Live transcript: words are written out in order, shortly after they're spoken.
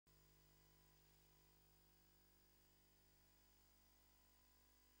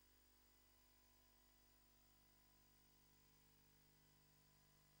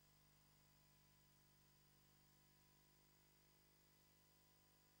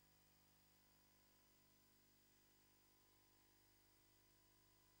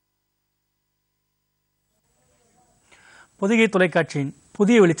பொதிகை தொலைக்காட்சியின்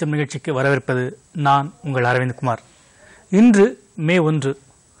புதிய வெளிச்சம் நிகழ்ச்சிக்கு வரவேற்பது நான் உங்கள் அரவிந்த்குமார். இன்று மே 1.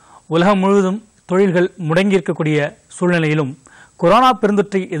 உலகம் முழுவதும் தொழில்கள் முடங்கியிருக்கக்கூடிய சூழ்நிலையிலும் கொரோனா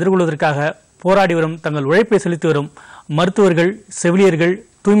பெருந்தொற்றை எதிர்கொள்வதற்காக போராடி வரும் தங்கள் உழைப்பை செலுத்தி வரும் மருத்துவர்கள், செவிலியர்கள்,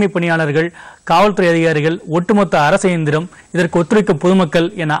 தூய்மை பணியாளர்கள், காவல்துறை அதிகாரிகள், ஒட்டுமொத்த அரசு இயந்திரம், இதற்கு ஒத்துழைக்கும்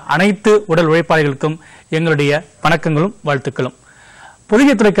பொதுமக்கள் என அனைத்து உடல் உழைப்பாளர்களுக்கும் எங்களுடைய வணக்கங்களும் வாழ்த்துக்களும்.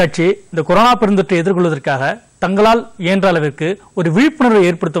 பொதிகை தொலைக்காட்சி இந்த கொரோனா பெருந்தொற்றை எதிர்கொள்வதற்காக தங்களால் இயன்ற அளவிற்கு ஒரு விழிப்புணர்வை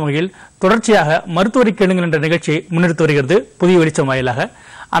ஏற்படுத்தும் வகையில் தொடர்ச்சியாக மருத்துவரை கேளுங்கள் என்ற நிகழ்ச்சியை முன்னெடுத்து வருகிறது புதிய வெளிச்சம் வாயிலாக.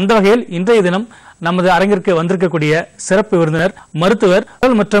 அந்த வகையில் இன்றைய தினம் நமது அரங்கிற்கு வந்திருக்கக்கூடிய சிறப்பு விருந்தினர் மருத்துவர்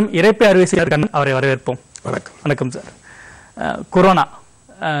மற்றும் இரைப்பை அறுவை சிகிச்சை அவரை வரவேற்போம். வணக்கம். வணக்கம் சார். கொரோனா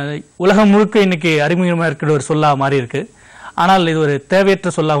உலகம் முழுக்க இன்னைக்கு அறிமுகமாக இருக்கிற ஒரு சொல்லா மாறி இருக்கு. ஆனால் இது ஒரு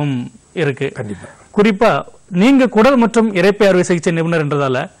தேவையற்ற சொல்லாகவும் இருக்கு. குறிப்பா நீங்க குடல் மற்றும் இரைப்பை அறுவை சிகிச்சை நிபுணர்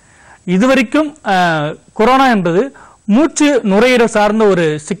என்றதால இதுவரைக்கும் கொரோனா என்பது மூச்சு நுரையீரல் சார்ந்த ஒரு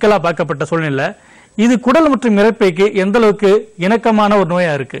சிக்கலா பார்க்கப்பட்ட சூழ்நிலை. இது குடல் மற்றும் இரைப்பைக்கு எந்த அளவுக்கு இணக்கமான ஒரு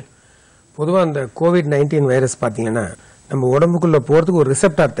நோயா இருக்கு? பொதுவாக இந்த COVID-19 வைரஸ் பார்த்தீங்கன்னா நம்ம உடம்புக்குள்ள போறதுக்கு ஒரு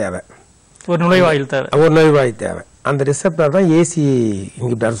ரிசெப்டார் தேவை, ஒரு நுழைவாயில் தேவை, ஒரு நுழைவாயில் தேவை. அந்த ரிசெப்டார் தான் ஏசி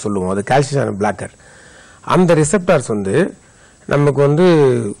இன்ஹிபிட்டார் சொல்லுவோம், அது கால்சியம் சேனல் பிளாக்கர். அந்த ரிசெப்டார்ஸ் நமக்கு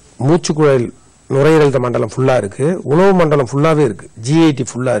மூச்சுக்குழல் நுரையீரல் மண்டலம் ஃபுல்லா இருக்கு, உணவு மண்டலம் ஃபுல்லாவே இருக்கு, GIT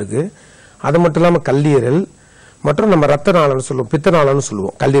ஃபுல்லா இருக்கு. அது மட்டும் இல்லாமல் கல்லீரல் மற்றும் நம்ம ரத்த நாளம்னு சொல்லுவோம், பித்த நாளம்னு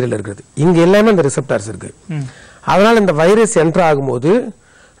சொல்லுவோம், கல்லீரல் இருக்கிறது. இங்க எல்லாமே இந்த ரிசெப்டார்ஸ் இருக்கு. அதனால இந்த வைரஸ் என்டர் ஆகும்போது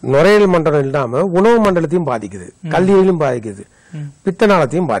நுரையீரல் மண்டலம் இல்லாம உணவு மண்டலத்தையும் பாதிக்குது, கல்லீரலையும் பாதிக்குது, பித்த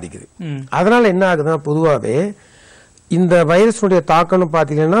நாளத்தையும் பாதிக்குது. அதனால என்ன ஆகுதுன்னா பொதுவாகவே இந்த வைரஸுடைய தாக்கம்னு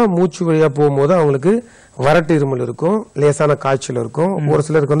பாத்தீங்கன்னா மூச்சு வழியா போகும்போது அவங்களுக்கு வறட்டு இருமல் இருக்கும், லேசான காய்ச்சல் இருக்கும், ஒரு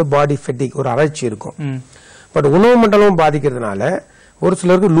சிலருக்கு பாடி ஃபெட்டிக் ஒரு அரைச்சி இருக்கும். பட் உணவு மண்டலம் பாதிக்கிறதுனால ஒரு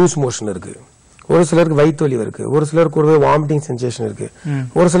சிலருக்கு லூஸ் மோஷன் இருக்கு, ஒரு சிலருக்கு வயிற்று வலி இருக்கு, ஒரு சிலருக்கு ஒரு வாமிட்டிங் சென்சேஷன் இருக்கு,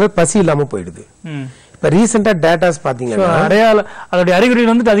 ஒரு சிலர் பசி இல்லாம போயிடுது. இப்ப ரீசெண்டா டேட்டாஸ் பாத்தீங்கன்னா அதோட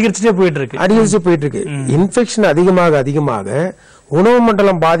அறிகுறிகள் அதிகரிச்சுட்டே போயிட்டு இருக்கு. இன்ஃபெக்ஷன் அதிகமாக அதிகமாக உணவு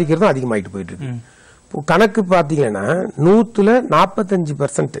மண்டலம் பாதிக்கிறதும் அதிகமாயிட்டு போயிட்டு இருக்கு. கணக்கு பாத்தீங்கன்னா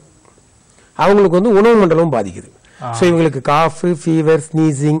 145% அவங்களுக்கு உணவு மண்டலம் பாதிக்குது. சோ இவங்களுக்கு காஃப், ஃபீவர்,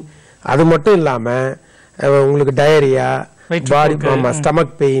 ஸ்னீசிங், அது மட்டும் இல்லாம உங்களுக்கு டயரியா, பாடி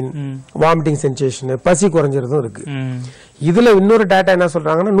ஸ்டமக் பெயின், வாமிட்டிங் சென்சேஷன், பசி குறைஞ்சிருதும் இருக்கு. இதுல இன்னொரு டேட்டா என்ன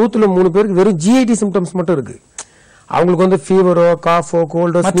சொல்றாங்கன்னா 103 பேருக்கு வெறும் GIT சிம்டம்ஸ் மட்டும் இருக்கு. அவங்களுக்கு ஃபீவரோ, காஃபோ,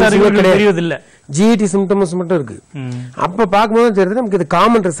 கோல்டோ, தெரியாது, GIT சிம்டம்ஸ் மட்டும் இருக்கு. அப்ப பார்க்கும்போது தெரியுது நமக்கு இது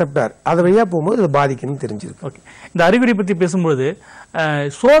காமன் ரிசெப்டார், அது வழியா போகும்போது இது பாதிக்குன்னு தெரிஞ்சிருக்கு. இந்த அறிகுறி பத்தி பேசும்போது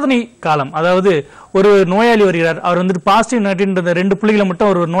சோதனை காலம், அதாவது ஒரு நோயாளி வருகிறார், அவர் பாசிட்டிவ் நெகட்டிவ் 2 புள்ளிகளை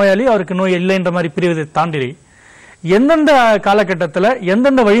மட்டும் ஒரு நோயாளி, அவருக்கு நோய் இல்லைன்ற மாதிரி பிரிவதை தாண்டி எந்தெந்த காலகட்டத்தில்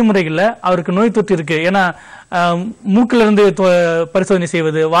எந்தெந்த வழிமுறைகள்ல அவருக்கு நோய் தொற்று இருக்கு, ஏன்னா மூக்கில இருந்து பரிசோதனை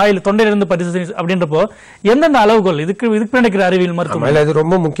செய்வது, வாயில் தொண்டையிலிருந்து பரிசோதனை அப்படின்றப்போ எந்தெந்த அளவுகோல் இதுக்கு நடக்கிற அறிவியல் மருத்துவம்? அது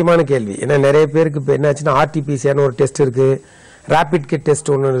ரொம்ப முக்கியமான கேள்வி. ஏன்னா நிறைய பேருக்கு இப்ப என்னாச்சுன்னா RT-PCR ஒரு டெஸ்ட் இருக்கு, ரேபிட் கிட் டெஸ்ட்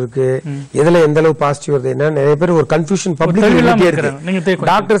ஒன்னு இருக்கு, இதுல எந்த அளவு பாசிட்டிவ் வருது என்ன நிறைய பேர் ஒரு கன்ஃபியூஷன் பப்ளிக் இருக்கு.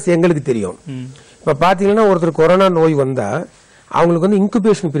 டாக்டர்ஸ் எங்களுக்கு தெரியும். இப்ப பாத்தீங்கன்னா ஒருத்தர் கொரோனா நோய் வந்தா அவங்களுக்கு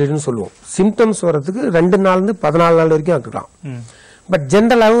இன்குபேஷன் பீரியட்னு சொல்லுவோம். சிம்டம்ஸ் வர்றதுக்கு 2 நாள்ல இருந்து 14 நாள் வரைக்கும் இருக்கலாம். பட்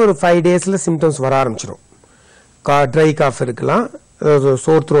ஜென்ரலாவே ஒரு 5 டேஸ்ல சிம்டம்ஸ் வர ஆரம்பிச்சிடும். ட்ரை காஃப் இருக்கலாம்,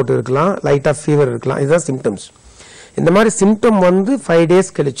 சோர் த்ரோட் இருக்கலாம், லைட்டா ஃபீவர் இருக்கலாம், இதுதான் சிம்டம்ஸ். இந்த மாதிரி சிம்டம் 5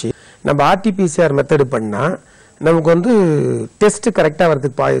 டேஸ் கழிச்சு நம்ம RT-PCR மெத்தட் பண்ணா நமக்கு டெஸ்ட் கரெக்டா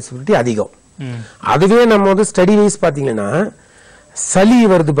வரதுக்கு பாசிபிலிட்டி அதிகம். அதுவே நம்ம ஸ்டடி வைஸ் பாத்தீங்கன்னா சளி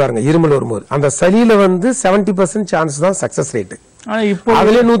வருது பாருங்க, இருமல் வரும்போது அந்த சளியில 70% சான்ஸ் தான் சக்சஸ் ரேட்.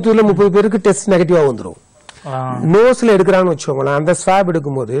 அதுல 130 பேருக்கு டெஸ்ட் நெகட்டிவா வந்துடும். நோஸ்ல எடுக்கிறாங்கன்னு வச்சுக்கோங்களேன், அந்த ஸ்வாப்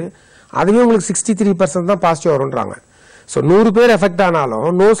எடுக்கும்போது அதுவே உங்களுக்கு 63% தான் பாசிட்டிவ் வரும்ன்றாங்க. சோ 100 பேர் எஃபெக்ட் ஆனாலும்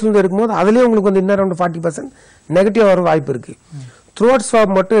நோஸ்ல இருந்து எடுக்கும்போது அதுலயே உங்களுக்கு இன்னும் அரௌண்ட் 40% நெகட்டிவ் வர வாய்ப்பு இருக்கு. த்ரோட்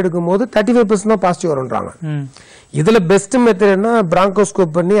ஸ்வாப் மட்டும் எடுக்கும்போது 35% தான் பாசிட்டிவ் வரும்ன்றாங்க. இதுல பெஸ்ட் மெத்தட் என்ன,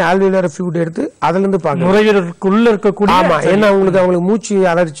 பிராங்கோஸ்கோப் பண்ணி ஆல்வியோலர் ஃப்ளூயிட் எடுத்து அதுல இருந்து பாக்கணும் நுரையீரலுக்குள்ள இருக்கக்கூடிய. ஆமா, ஏன்னா அவங்களுக்கு மூச்சு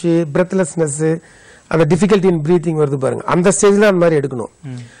அலர்ச்சி, பிரெத்லெஸ்னஸ், அந்த டிஃபிகல்டி இன் பிரீத்திங் வருது பாருங்க, அந்த ஸ்டேஜ்ல அந்த மாதிரி எடுக்கணும்.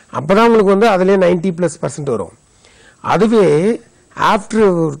 அப்பதான் உங்களுக்கு அதுலயே 90+% வரும். அதுவே ஆஃப்டர்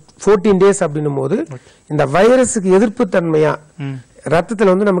 14 டேஸ் அப்படின்னும் போது இந்த வைரஸுக்கு எதிர்ப்பு தன்மையா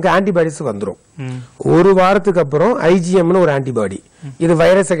ரத்தத்துல நமக்கு ஆன்டிபாடிஸ் வந்துடும். ஒரு வாரத்துக்கு அப்புறம் IgMனு ஒரு ஆன்டிபாடி, இது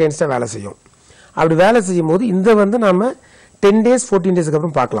வைரஸ் அகைன்ஸ்டா வேலை செய்யும். அப்படி வேலை செய்யும் போது இந்த நாம 10 டேஸ் 14 டேஸ்க்கு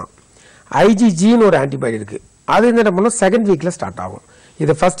அப்புறம் பார்க்கலாம். IgGன்னு ஒரு ஆன்டிபாடி இருக்கு, அது என்ன பண்ணும், செகண்ட் வீக்ல ஸ்டார்ட் ஆகும்.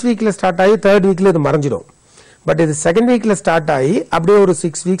 இது ஃபர்ஸ்ட் வீக்ல ஸ்டார்ட் ஆகி 3rd வீக்ல இது மறைஞ்சிடும். பட் இது செகண்ட் வீக்ல ஸ்டார்ட் ஆகி அப்படியே ஒரு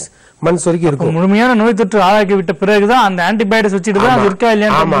 6 வீக்ஸ் மந்த்ஸ் வரைக்கும் இருக்கும். முழுமையான நோய் தொற்று ஆளாக்கி விட்ட பிறகுதான் அந்த ஆன்டிபயோட்டிக்ஸ் வச்சுட்டு தான் அது இருக்கா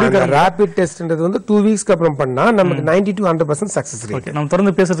இல்லையா ரேபிட் டெஸ்ட்ன்றது வந்து 2 வீக்ஸ்க்கு அப்புறம் பண்ணா நமக்கு 90 to 100% சக்சஸ் ரேட். நம்ம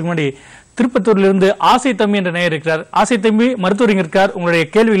தொடர்ந்து பேசுறதுக்கு முன்னாடி திருப்பத்தூர்ல இருந்து ஆசை தம்பி என்ற நேயர் இருக்கிறார். ஆசை தம்பி மருத்துவர் இருக்கார். உங்களுடைய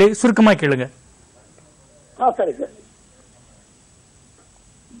கேள்விகளை சுருக்கமா கேளுங்க. சரி சார்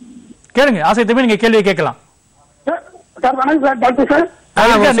கேளுங்க. ஆசை தம்பி நீங்க கேள்வியை கேட்கலாம். சார் வணக்கம் சார். Doctor sir.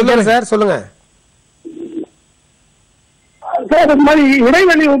 சொல்லுங்க சார், சொல்லுங்க சார். இந்த மாதிரி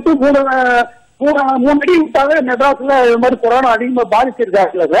இடைவெளி விட்டு கூட 3 அடி விட்டாவே மெட்ராஸ்ல இது மாதிரி கொரோனா அதிகமா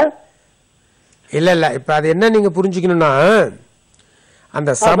பாதிச்சிருக்காங்க சார். இல்ல இப்ப அது என்ன நீங்க புரிஞ்சுக்கணும்னா,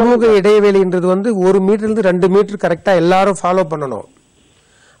 அந்த சமூக இடைவெளின்றது வந்து 1 மீட்டர்ல இருந்து 2 மீட்டர் கரெக்டா எல்லாரும் ஃபாலோ பண்ணணும்.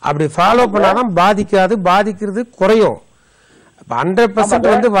 அப்படி ஃபாலோ பண்ணாதான் பாதிக்காது, பாதிக்கிறது குறையும்.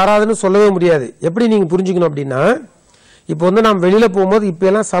 100% வந்து வராதுன்னு சொல்லவே முடியாது. எப்படி நீங்க புரிஞ்சுக்கணும் அப்படின்னா, இப்போ வந்து நாம் வெளியில போகும்போது இப்ப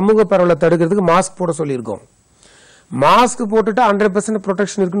எல்லாம் சமூக பரவலை தடுக்கிறதுக்கு மாஸ்க் போட சொல்லியிருக்கோம். மாஸ்க் போட்டுட்டு 100%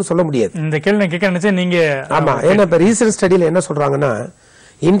 ப்ரொடெக்ஷன் இருக்குன்னு சொல்ல முடியாது. இந்த கேள்வி கேட்க நினைச்சேன் நீங்க. ஆமா, ஏன்னா இப்ப ரீசன்ட் ஸ்டடியில என்ன சொல்றாங்கன்னா,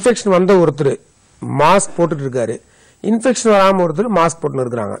 இன்ஃபெக்ஷன் வந்த ஒருத்தர் மாஸ்க் போட்டுட்டு இருக்காரு, இன்ஃபெக்ஷன் வராம ஒருத்தர் மாஸ்க் போட்டு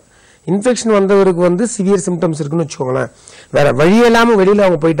இருக்காங்க. இன்ஃபெக்ஷன் வந்தவருக்கு வந்து சிவியர் சிம்டம்ஸ் இருக்குன்னு வச்சுக்கோங்களேன், வேற வழியில்லாம வெளியில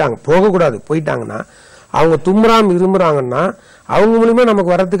அவங்க போயிட்டாங்க, போகக்கூடாது, போயிட்டாங்கன்னா அவங்க தும்புறாம இருமுறாங்கன்னா அவங்க மூலமா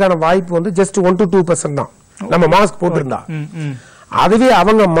நமக்கு வரதுக்கான வாய்ப்பு வந்து ஜஸ்ட் 1 to 2% தான் நம்ம மாஸ்க் போட்டிருந்தா. அதுவே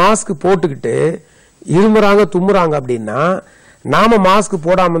அவங்க மாஸ்க் போட்டுக்கிட்டு இருமுறாங்க தும்புறாங்க அப்படின்னா நாம மாஸ்க்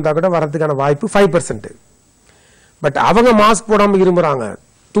போடாம இருந்தா கூட வரதுக்கான வாய்ப்பு 5%. பட் அவங்க மாஸ்க் போடாம இருமுறாங்க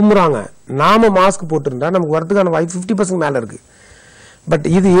தும்புறாங்க, நாம மாஸ்க் போட்டிருந்தா நமக்கு வரதுக்கான வாய்ப்பு 50% மேல இருக்கு. பட்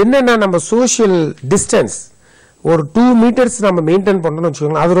இது என்னன்னா, நம்ம சோசியல் டிஸ்டன்ஸ் ஒரு 2 மீட்டர்ஸ் நம்ம மெயின்டைன் பண்ணணும்னு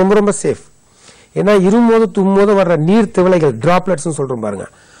வச்சுக்கோங்களேன், அது ரொம்ப ரொம்ப சேஃப். ஏன்னா இரும்போது தும்போது வர்ற நீர் திவலைகள் டிராப்லெட்ஸ் சொல்றோம் பாருங்க,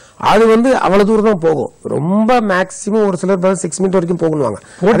 அது வந்து அவ்வளவு தூரம் தான் போகும். ரொம்ப மேக்சிமம் ஒரு சிலர் 6 மீட்டர் வரைக்கும் போகணுவாங்க.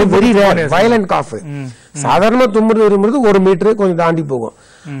 அது வெரி ரேர் வயலண்ட் காஃப். சாதாரணமா தும்புறது இருமுறது 1 மீட்டர் கொஞ்சம் தாண்டி போகும்.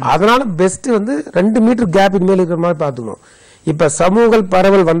 அதனால பெஸ்ட் வந்து 2 மீட்டர் கேப் இனிமேல் இருக்கிற மாதிரி பாத்துக்கணும். இப்ப சமூக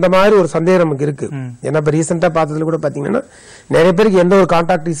பரவல் வந்த மாதிரி ஒரு சந்தேகம் நமக்கு இருக்கு. ஏன்னா இப்ப ரீசெண்டா பார்த்ததுல கூட பாத்தீங்கன்னா நிறைய பேருக்கு எந்த ஒரு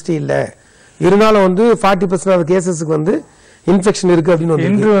கான்டாக்ட் ஹிஸ்டரி இல்ல, இருந்தாலும் வந்து 40% ஆஃப் கேசஸ்க்கு வந்து இன்ஃபெக்ஷன் இருக்கு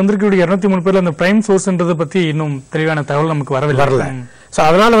அப்படின்னு இன்று வந்திருக்கக்கூடிய 203 பேர்ல அந்த பிரைம் சோர்ஸ்ன்றதை பத்தி இன்னும் தெளிவான தகவல் நமக்கு வரல. சோ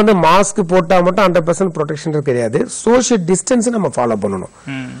அதனால வந்து மாஸ்க் போட்டா மட்டும் 100% ப்ரொடெக்ஷன் கிடையாது, சோஷியல் டிஸ்டன்ஸ் நம்ம ஃபாலோ பண்ணணும்.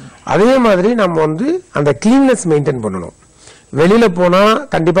 அதே மாதிரி நம்ம வந்து அந்த கிளீன்னஸ் மெயின்டைன் பண்ணணும். வெளியில போனா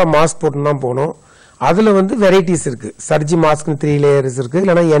கண்டிப்பா மாஸ்க் போட்டு தான் போகணும். அதுல வந்து வெரைட்டிஸ் இருக்கு. சர்ஜி மாஸ்க் 3 லேயர்ஸ் இருக்கு,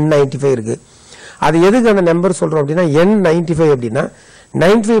 இல்லைன்னா N95 இருக்கு. அது எதுக்கு அந்த நம்பர் சொல்றோம் அப்படின்னா, N95 அப்படின்னா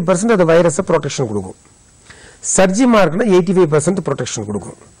 95% அது வைரஸை ப்ரொடெக்ஷன் கொடுக்கும். சர்ஜி மார்க்னா 85% ப்ரொடெக்ஷன்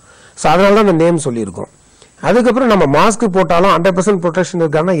கொடுக்கும். ஸோ அதனால தான் அந்த நேம் சொல்லியிருக்கோம். அதுக்கப்புறம் நம்ம மாஸ்க் போட்டாலும் 100% ப்ரொடெக்ஷன்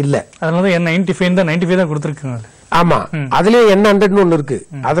இருக்கானா இல்ல, அதனால N95 தான் 95 தான் கொடுத்துருக்காங்க. ஆமா, அதுலயே N100 ஒன்னு இருக்கு,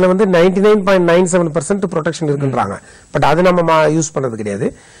 அதுல வந்து 99.97% ப்ரொடெக்ஷன் இருக்குன்றாங்க. பட் அது நம்ம யூஸ் பண்றது கிடையாது.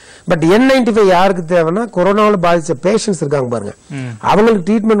 பட் N95 யாருக்கு தேவைன்னா, கொரோனாவில் பாதிச்ச பேஷண்ட்ஸ் இருக்காங்க பாருங்க, அவங்களுக்கு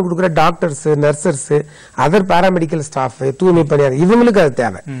ட்ரீட்மெண்ட் கொடுக்குற doctors, nurses, other paramedical staff, தூய்மை பணியாளர், இவங்களுக்கு அது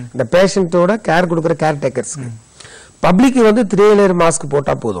தேவை. இந்த பேஷண்டோட கேர் கொடுக்குற கேர் டேக்கர்ஸ்க்கு. பப்ளிக் வந்து 3 லேயர் மாஸ்க்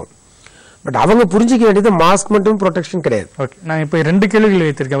போட்டா போதும். பட் அவங்க புரிஞ்சிக்க வேண்டியது மாஸ்க் மட்டும் ப்ரொடெக்ஷன் கிடையாது. ஓகே, நான் இப்போ 2 கேள்விகள்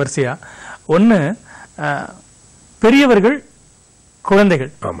வைத்திருக்கேன் வரிசையா. ஒன்னு, பெரியவர்கள்,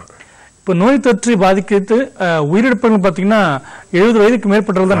 குழந்தைகள். ஆமா, இப்போ நோய் தொற்று பாதிக்கிறது உயிரிழப்புகள் பாத்தீங்கன்னா 70 வயதுக்கு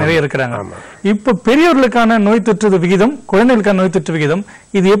மேற்பட்டவர்கள் தான் நிறைய இருக்கிறாங்க. இப்ப பெரியவர்களுக்கான நோய் தொற்று விகிதம், குழந்தைகளுக்கான நோய் தொற்று விகிதம்,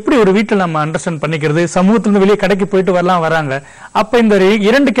 இது எப்படி ஒரு வீட்டில் நம்ம அண்டர்ஸ்டாண்ட் பண்ணிக்கிறது? சமூகத்திலிருந்து வெளியே கடைக்கு போயிட்டு வராங்க, அப்ப இந்த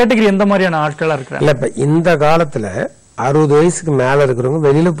 2 கேட்டகரி எந்த மாதிரியான ஆட்களா இருக்கிறாங்க? இல்ல, இப்ப இந்த காலத்துல 60 வயசுக்கு மேல இருக்கிறவங்க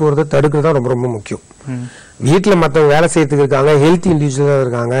வெளியில போறதை தடுக்கிறது ரொம்ப ரொம்ப முக்கியம். வீட்டுல மத்தவங்க வேலை செய்யறதுக்கு இருக்காங்க, ஹெல்த் இண்டிவிஜுவலா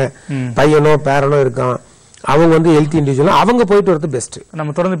இருக்காங்க, பையனோ பேரனோ இருக்கான், அவங்க வந்து ஹெல்த் இண்டிவிஜுவல், அவங்க போயிட்டு வரது பெஸ்ட்.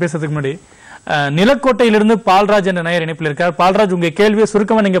 நம்ம தொடர்ந்து பேசுறதுக்கு முன்னாடி நிலக்கோட்டையிலிருந்து பால்ராஜ் என்ற நேயர் இணைப்பில் இருக்கார். பால்ராஜ், உங்க கேள்வியை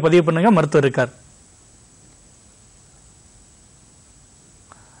சுருக்கமா நீங்க பதிவு பண்ணுங்க. மருத்துவர் இருக்கார்.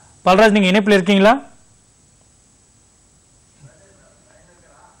 பால்ராஜ், நீங்க இணைப்பில் இருக்கீங்களா?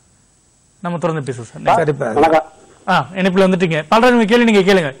 நம்ம தொடர்ந்து பேசுவோம் சார். இணைப்பில் வந்துட்டீங்க பால்ராஜ், உங்க கேள்வி நீங்க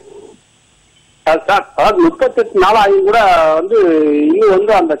கேளுங்க. சார், அதாவது 38 நாள் ஆகி கூட வந்து இன்னும்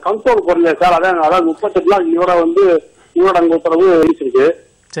வந்து அந்த கண்ட்ரோல் குறைஞ்ச சார். அதாவது 38 நாள் இதோட வந்து ஊரடங்கு உத்தரவு வெளிச்சிருக்கு.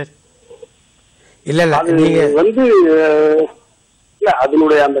 சரி, இல்ல நீங்க வந்து இல்ல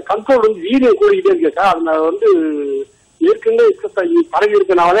அதனுடைய அந்த கண்ட்ரோல் வந்து வீடியோ கூடிக்கிட்டே இருக்கு சார். அதுல வந்து ஏற்கனவே பரவி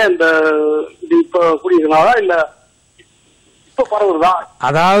இருக்கனால இந்த இப்ப கூடியிருக்கனால இல்ல இப்ப பரவுறதா?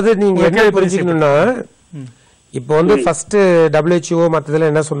 அதாவது நீங்க என்ன புரிஞ்சுக்கணும்னா, இப்போ வந்து ஃபர்ஸ்ட் WHO மத்ததுல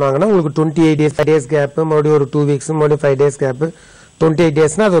என்ன சொன்னாங்கன்னா, உங்களுக்கு 28 days 5 days கேப், மறுபடியும் ஒரு 2 weeks, மறுபடியும் 5 days கேப், 28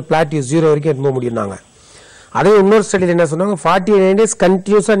 daysனா அது பிளாட்டியூ 0 வரைக்கும் எடுத்து போக முடியும்னாங்க. அதே இன்னொரு ஸ்டடியில் என்ன சொன்னாங்க, 49 days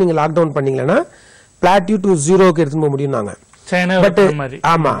கண்டினியூஸா நீங்க லாக் டவுன் பண்ணீங்கன்னா பிளாட்டியூ டு 0க்கு எடுத்துட்டு போக முடியும்னாங்க.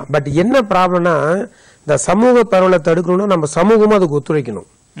 ஆமா, பட் என்ன ப்ராப்ளம்னா இந்த சமூக பரவலை தடுக்கணும்னா நம்ம சமூகமும் அதுக்கு ஒத்துழைக்கணும்.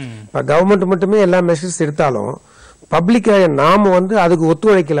 இப்ப கவர்மெண்ட் மட்டுமே எல்லா மெஷர்ஸ் எடுத்தாலும் பப்ளிக்காக நாம வந்து அதுக்கு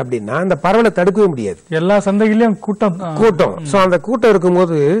ஒத்துழைக்கல அப்படின்னா அந்த பரவலை தடுக்கவே முடியாது. எல்லா சந்தைகளையும் கூட்டம். சோ அந்த கூட்டம்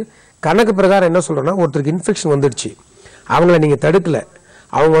இருக்கும்போது கணக்கு பிரகாரம் என்ன சொல்றோம்னா, ஒருத்தருக்கு இன்ஃபெக்ஷன் வந்துடுச்சு, அவங்கள நீங்க தடுக்கல,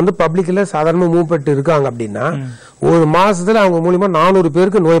 அவங்க வந்து பப்ளிக்ல சாதாரண மூவ் பண்ணிட்டு இருக்காங்க அப்படின்னா ஒரு மாசத்துல அவங்க மூலமா 400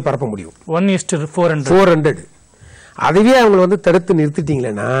 பேருக்கு நோய் பரப்ப முடியும். 1:400. அதுவே அவங்க வந்து தடுத்து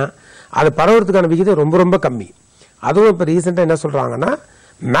நிறுத்திட்டீங்கன்னா அது பரவறதுக்கான விகிதம் ரொம்ப ரொம்ப கம்மி. அதுவும் இப்ப ரீசெண்டா என்ன சொல்றாங்கன்னா,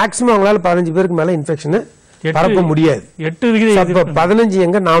 மேக்சிமம் அவங்களால 15 பேருக்கு மேல இன்ஃபெக்ஷன் பரப்ப முடியாது. 15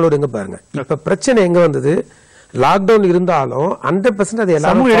 எங்க 400 எங்க பாருங்க. இப்ப பிரச்சனை எங்க வந்தது, லாக்டவுன் இருந்தாலும் 100% அது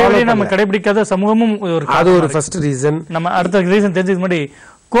எல்லாரும் நம்ம கடைபிடிக்காத சமூகமும் அது ஒரு ஃபர்ஸ்ட் ரீசன். நம்ம அடுத்த ரீசன் தெரிஞ்சதுக்கு முன்னாடி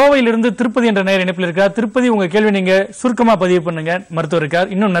கோவையிலிருந்து திருப்பதி என்ற நேர இணைப்பில் இருக்கார். திருப்பதி, உங்க கேள்வி நீங்க சுருக்கமா பதிவு பண்ணுங்க. மருத்துவர்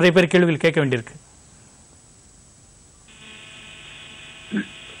இருக்கார், இன்னும் நிறைய பேர் கேள்விகள் கேட்க வேண்டியிருக்கு.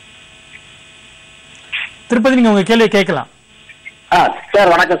 திருப்பதி, நீங்க உங்க கேள்வியை கேட்கலாம்.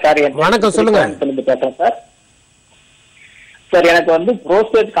 சார் வணக்கம் சார். வணக்கம், சொல்லுங்க. பேசுறேன் சார். சார் எனக்கு வந்து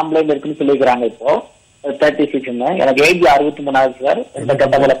புரோஸ்டேட் கம்ப்ளைண்ட் இருக்குன்னு சொல்லிக்கிறாங்க. இப்போ 36 எனக்கு ஏஜ் 63 சார். எந்த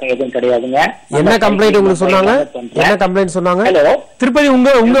கெட்ட பழக்கம் எதுவும் கிடையாதுங்க. என்ன கம்ப்ளைண்ட் உங்களுக்கு சொன்னாங்க? என்ன கம்ப்ளைண்ட் சொன்னாங்க? ஹலோ திருப்பதி,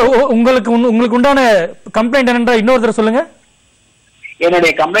 உங்களுக்கு உண்டான கம்ப்ளைண்ட் என்னன்ற இன்னொரு தடவை சொல்லுங்க.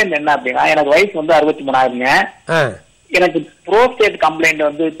 என்னுடைய கம்ப்ளைண்ட் என்ன அப்படின்னா, எனக்கு வயசு வந்து 63 எனக்கு புரோஸ்டேட் கம்ப்ளைண்ட்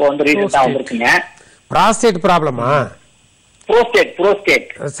வந்து இப்போ வந்து ரீசெண்டா வந்திருக்குங்க. புரோஸ்டேட் ப்ராப்ளமா? புரோஸ்டேட்.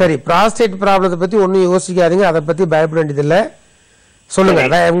 சரி, புரோஸ்டேட் ப்ராப்ளத்தை பத்தி ஒன்னும் யோசிக்காதீங்க, அதை பத்தி பயப்பட வேண்டியது இல்ல. சொல்லுங்க,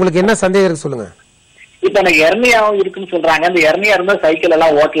 உங்களுக்கு என்ன சந்தேகம் இருக்கு சொல்லுங்க. இப்ப எனக்கு எர்னியாவும் இருக்குன்னு சொல்றாங்க. அந்த எர்னியா இருந்தா சைக்கிள்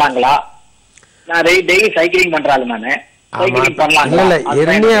எல்லாம் ஓட்டலாங்களா? நான் டெய்லி சைக்கிளிங் பண்றாங்க. நானு சைக்கிளிங் பண்ணலாங்களா? இல்ல,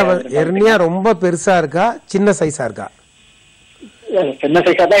 எர்னியா ரொம்ப பெருசா இருக்கா சின்ன சைஸா இருக்கா? சின்ன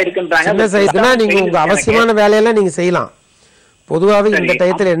சைஸா தான் இருக்குன்றாங்க. சின்ன சைஸ்னா நீங்க உங்க அவசியமான வேலையெல்லாம் நீங்க செய்யலாம். பொதுவாகவே இந்த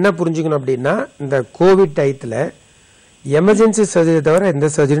டயத்துல என்ன புரிஞ்சுக்கணும் அப்படின்னா, இந்த கோவிட் டயத்துல எமர்ஜென்சி சர்ஜரி தவிர எந்த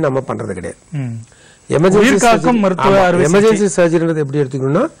சர்ஜரி நம்ம பண்றது கிடையாது. எமர்ஜென்சி சர்ஜரின்றது எப்படி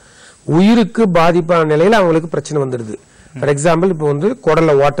எடுத்துக்கணும்னா, உயிருக்கு பாதிப்பான நிலையில அவங்களுக்கு பிரச்சனை வந்துடுது. ஃபார் எக்ஸாம்பிள், இப்போ வந்து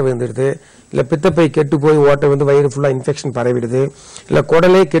குடல்ல ஓட்டை வந்துடுது, இல்ல பித்தப்பை கெட்டு போய் ஓட்டை வந்து வயிறு ஃபுல்லா இன்ஃபெக்ஷன் பரவிடுது, இல்ல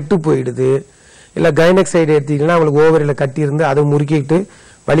குடலே கெட்டு போயிடுது, இல்ல கைனக் சைடு எடுத்தீங்கன்னா அவங்களுக்கு ஓவரில கட்டி இருந்து அதை முறுக்கிட்டு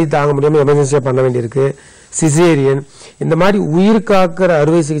வலி தாங்க முடியாம எமர்ஜென்சியா பண்ண வேண்டியிருக்கு, சிசேரியன், இந்த மாதிரி உயிர் காக்கிற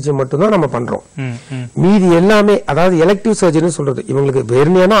அறுவை சிகிச்சை மட்டும்தான் நம்ம பண்றோம். மீதி எல்லாமே, அதாவது எலக்டிவ் சர்ஜரின்னு சொல்றது, இவங்களுக்கு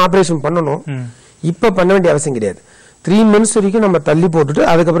வெறுமையான ஆபரேஷன் பண்ணணும், இப்ப பண்ண வேண்டிய அவசியம் கிடையாது. 3 months வரைக்கும் நம்ம தள்ளி போட்டுட்டு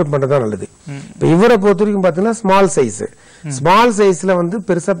அதுக்கப்புறம் பண்றதுதான் நல்லது. இப்ப இவரை பொறுத்த வரைக்கும் பாத்தீங்கன்னா ஸ்மால் சைஸ்ல வந்து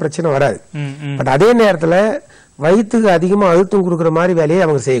பெருசா பிரச்சனை வராது. பட் அதே நேரத்துல வயிற்றுக்கு அதிகமா அழுத்தம் கொடுக்குற மாதிரி வேலையை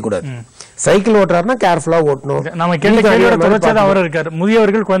அவங்க செய்யக்கூடாது. சைக்கிள் ஓட்டுறாருன்னா கேர்ஃபுல்லா ஓட்டணும். நம்ம கேள்வியோட அவர் இருக்காரு.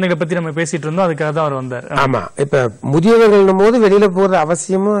 முதியவர்கள் குழந்தைகளை பத்தி நம்ம பேசிட்டு இருந்தோம், அதுக்காக தான் அவர் வந்தார். ஆமா, இப்ப முதியவர்கள் போது வெளியில போறது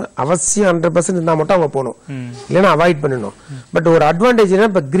அவசியம் 100% இருந்தா மட்டும் அவங்க போகணும், இல்லைன்னா அவாய்ட் பண்ணணும். பட் ஒரு அட்வான்டேஜ் என்ன,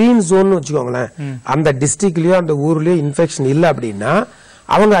 இப்ப கிரீன் ஜோன் வச்சுக்கோங்களேன், அந்த டிஸ்ட்ரிக்ட்லயோ அந்த ஊர்லயோ இன்ஃபெக்ஷன் இல்ல அப்படின்னா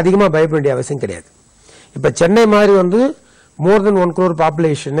அவங்க அதிகமா பயப்பட வேண்டிய அவசியம் கிடையாது. இப்ப சென்னை மாதிரி வந்து மோர் தென் 1 crore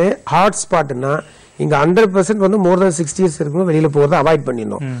பாப்புலேஷன் ஹாட் ஸ்பாட்னா இங்க 100% வந்து மோர் தென் 60 years இருக்கும் வெளியில போறதை அவாய்ட்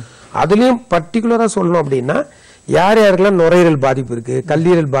பண்ணிடணும். அதுலயும் பர்டிகுலரா சொல்லணும் அப்படின்னா, யார் யாருக்கெல்லாம் நுரையீரல் பாதிப்பு இருக்கு,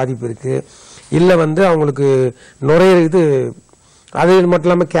 கல்லீரல் பாதிப்பு இருக்கு, இல்ல வந்து அவங்களுக்கு நுரையீரல் இது அது மட்டும்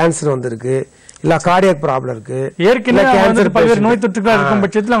இல்லாம கேன்சர் வந்திருக்கு, இல்ல கார்டியாக் ப்ராப்ளம் இருக்கு,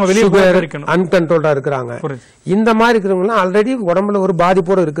 அன்கண்ட்ரோல்டா இருக்கிறாங்க, இந்த மாதிரி இருக்கிறவங்க ஆல்ரெடி உடம்புல ஒரு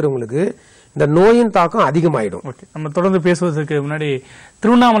பாதிப்போட இருக்கிறவங்களுக்கு இந்த நோயின் தாக்கம் அதிகமாயிடும். நம்ம தொடர்ந்து பேசுவதற்கு முன்னாடி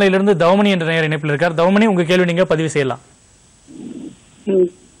திருவண்ணாமலையிலிருந்து தவமணி என்ற நேர இணைப்பில் இருக்கார். தவமணி, உங்க கேள்வி நீங்க பதிவு செய்யலாம்.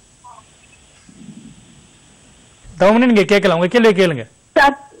 தவமணி, நீங்க கேட்கலாம், உங்க கேள்வியை கேளுங்க.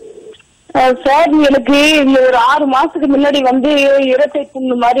 சார், எனக்கு ஒரு 6 மாசத்துக்கு முன்னாடி வந்து இரட்டை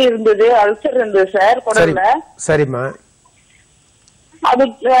புண்ணு மாதிரி இருந்தது, அல்சர் இருந்தது சார் குடல்ல. சரிம்மா. அது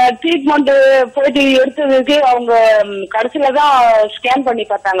ட்ரீட்மெண்ட் போயிட்டு எடுத்ததுக்கு அவங்க கடைசியிலதான் ஸ்கேன் பண்ணி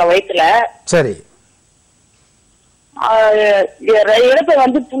பார்த்தாங்க வயிற்றுல. சரி. இடத்த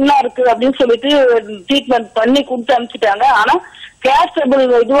வந்து புண்ணா இருக்கு அப்படின்னு சொல்லிட்டு ட்ரீட்மெண்ட் பண்ணி கொடுத்து அனுப்பிச்சிட்டாங்க. ஆனா கேஸ் ட்ரபிள்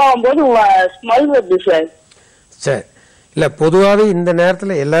இதுவாகும் போது ஸ்மெல் வருது சார். சரி, இல்ல பொதுவாகவே இந்த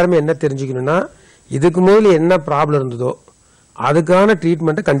நேரத்துல எல்லாருமே என்ன தெரிஞ்சுக்கணும்னா, இதுக்கு முதல்ல என்ன ப்ராப்ளம் இருந்ததோ அதுக்கான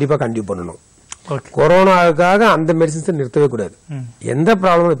ட்ரீட்மெண்ட் கண்டிப்பா கண்டினியூ பண்ணணும். கொரோனாவுக்காக அந்த மெடிசின்ஸ் நிறுத்தவே கூடாது. எந்த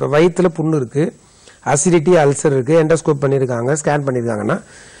ப்ராப்ளம், இப்ப வயிற்றுல புண்ணு இருக்கு, அசிடிட்டி, அல்சர் இருக்கு, எண்டோஸ்கோப் பண்ணிருக்காங்க, ஸ்கேன் பண்ணிருக்காங்கன்னா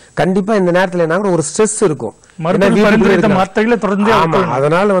கண்டிப்பா இந்த நேரத்துல என்ன ஒரு ஸ்ட்ரெஸ் இருக்கும்.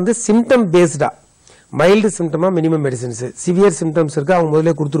 அதனால வந்து symptom பேஸ்டா, mild சிம்டமா minimum medicines, severe symptoms இருக்கு அவங்க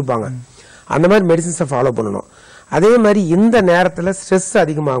முதல்ல கொடுத்துருப்பாங்க, அந்த மாதிரி மெடிசின்ஸை ஃபாலோ பண்ணணும். அதே மாதிரி இந்த நேரத்துல ஸ்ட்ரெஸ்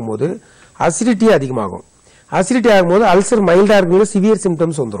அதிகமாகும் போது அசிடிட்டி அதிகமாகும். அசிடிட்டி ஆகும்போது அல்சர் மைல்டா இருக்கும்போது சிவியர்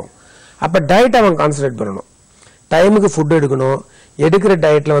சிம்டம்ஸ் வந்துடும். அப்ப டயட் அவன் கான்சன்ட்ரேட் பண்ணணும். டைமுக்கு ஃபுட் எடுக்கணும். எடுக்கிற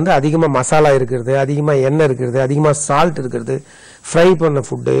டயட்ல வந்து அதிகமா மசாலா இருக்கிறது, அதிகமா எண்ணெய் இருக்கிறது, அதிகமா சால்ட் இருக்கிறது, ஃப்ரை பண்ண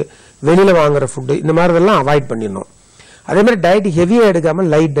ஃபுட்டு, வெளியில வாங்குற ஃபுட்டு, இந்த மாதிரி இதெல்லாம் அவாய்ட் பண்ணிடணும். அதே மாதிரி டயட் ஹெவியா எடுக்காம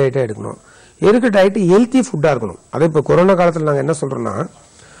லைட் டயட்டா எடுக்கணும். இருக்கிற டயட் ஹெல்த்தி ஃபுட்டா இருக்கணும். அதே இப்போ கொரோனா காலத்துல நாங்க என்ன சொல்றோம்னா,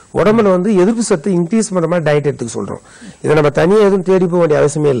 உடம்புல வந்து எதிர்ப்பு சத்து இன்க்ரீஸ் பண்ற மாதிரி டயட் எடுத்துக்க சொல்றோம். இதை நம்ம தனியாக எதுவும் தேடி போக வேண்டிய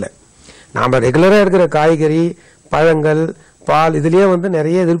அவசியமே இல்லை. நாம ரெகுலரா இருக்கிற காய்கறி, பழங்கள், பால் இதுலயே வந்து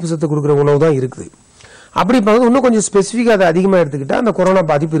நிறைய எதிர்ப்பு சத்து கொடுக்குற உணவு தான் இருக்குது. அப்படி இன்னும் கொஞ்சம் ஸ்பெசிபிக்கா அதை அதிகமா எடுத்துக்கிட்டா அந்த கொரோனா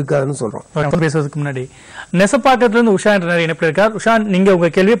பாதிப்பு இருக்காதுன்னு சொல்றோம். பேசுறதுக்கு முன்னாடி நெசப்பாக்கத்துல இருந்து உஷா என்ற இணைப்பில் இருக்கார். உஷா, நீங்க உங்க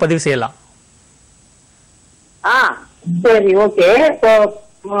கேள்வியை பதிவு செய்யலாம். சரி, ஓகே. இப்போ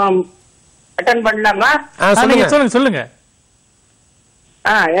அட்டெண்ட் பண்ணலாமா? சொல்லுங்க.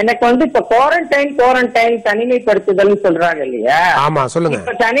 எனக்கு வந்து இப்ப குவாரண்டைன் தனிமைப்படுத்துதல் சொல்றாங்க இல்லையா? ஆமா, சொல்லுங்க.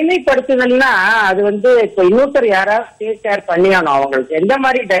 இப்ப தனிமைப்படுத்துதல்னா அது வந்து இப்ப இன்னொருத்தர் யாராவது டேக் கேர் பண்ணியானோ அவங்களுக்கு எந்த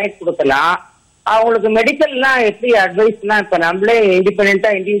மாதிரி டயட் கொடுக்கலாம்? அவங்களுக்கு மெடிக்கல்லாம் எப்படி அட்வைஸ்லாம் இப்ப நம்மளே இண்டிபெண்டா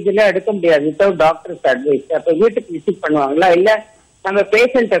இண்டிவிஜுவலா எடுக்க முடியாது வித்தவுட் டாக்டர்ஸ் அட்வைஸ். அப்ப வீட்டுக்கு விசிட் பண்ணுவாங்களா, இல்ல நம்ம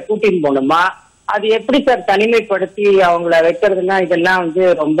பேஷண்ட்டை கூட்டின்னு போகணுமா? அது எப்படி சார் தனிமைப்படுத்தி அவங்கள வைக்கிறதுனா இதெல்லாம் வந்து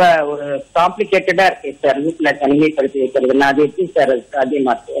ரொம்ப ஒரு காம்ப்ளிகேட்டடா இருக்கு சார். வீட்டுல தனிமைப்படுத்தி வைக்கிறதுனா அது எப்படி சார்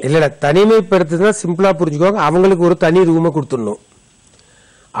சாத்தியமா இருக்கு? இல்ல தனிமைப்படுத்துனா சிம்பிளா புரிஞ்சுக்கோங்க. அவங்களுக்கு ஒரு தனி ரூமை கொடுத்துடணும்.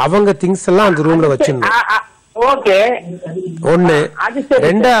 அவங்க திங்ஸ் எல்லாம் அந்த ரூம்ல வச்சிடணும். ஓகே, ஒண்ணு.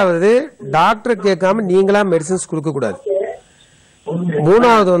 ரெண்டாவது, டாக்டர் கேட்காம நீங்களா மெடிசின்ஸ் கொடுக்க கூடாது.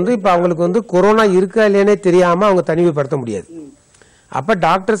 மூணாவது வந்து இப்ப அவங்களுக்கு வந்து கொரோனா இருக்கா இல்லையானே தெரியாம அவங்க தனிமைப்படுத்த முடியாது. அப்ப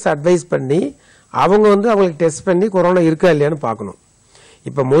டாக்டர்ஸ் அட்வைஸ் பண்ணி அவங்க வந்து அவங்களுக்கு டெஸ்ட் பண்ணி கொரோனா இருக்கா இல்லையான்னு பார்க்கணும்.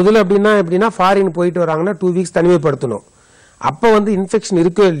 இப்ப முதல்ல எப்படின்னா ஃபாரின் போயிட்டு வராங்கன்னா 2 வீக்ஸ் தனிமைப்படுத்தணும். அப்ப வந்து இன்ஃபெக்ஷன்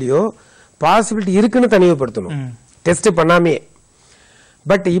இருக்கோ இல்லையோ பாசிபிலிட்டி இருக்குன்னு தனிமைப்படுத்தணும், டெஸ்ட் பண்ணாமே.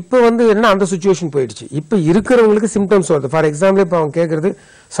 பட் இப்ப வந்து என்ன, அந்த சிச்சுவேஷன் போயிடுச்சு. இப்ப இருக்கிறவங்களுக்கு சிம்டம்ஸ் வருது. ஃபார் எக்ஸாம்பிள் இப்ப அவங்க கேட்கறது,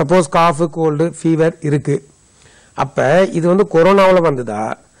 சப்போஸ் காஃப், கோல்டு, ஃபீவர் இருக்கு. அப்ப இது வந்து கொரோனாவில் வந்ததா,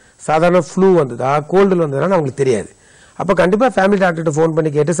 சாதாரண ஃப்ளூ வந்ததா, கோல்டுல வந்ததுன்னா அவங்களுக்கு தெரியாது. அப்ப கண்டிப்பா ஃபேமிலி டாக்டர்கிட்ட ஃபோன் பண்ணி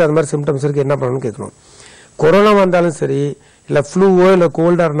கேட்டு அது மாதிரி சிம்டம்ஸ் இருக்கு என்ன பண்ணணும்னு கேட்கணும். கொரோனா வந்தாலும் சரி, இல்ல ஃப்ளூவோ இல்ல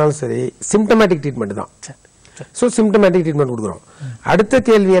கோல்டா இருந்தாலும் சரி, சிம்டமேட்டிக் ட்ரீட்மெண்ட் தான். ஸோ சிம்டமேட்டிக் ட்ரீட்மெண்ட் கொடுக்குறோம். அடுத்த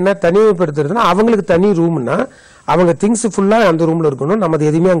கேள்வி என்ன, தனிமைப்படுத்துறதுன்னா அவங்களுக்கு தனி ரூம்னா அவங்க திங்ஸ் ஃபுல்லா அந்த ரூம்ல இருக்கணும். நம்ம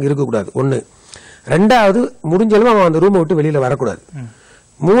எதுவுமே அங்க இருக்கக்கூடாது. ஒண்ணு. ரெண்டாவது, முடிஞ்சளவு அவங்க அந்த ரூமை விட்டு வெளியில வரக்கூடாது.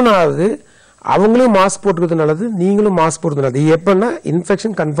 மூணாவது, அவங்களும் மாஸ்க் போட்டுக்கிறது நல்லது, நீங்களும் மாஸ்க் போடுறது நல்லது. எப்பன்னா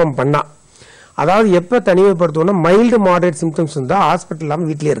இன்ஃபெக்ஷன் கன்ஃபார்ம் பண்ணா, அதாவது எப்ப தனிமைப்படுத்தணும்னா மைல்டு மாடரேட் சிம்டம்ஸ் இருந்தா ஹாஸ்பிட்டல் இல்லாம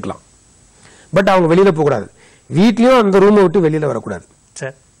வீட்லயே இருக்கலாம். பட் அவங்க வெளியில போகக்கூடாது. வீட்லயும் அந்த ரூமை விட்டு வெளியில வரக்கூடாது.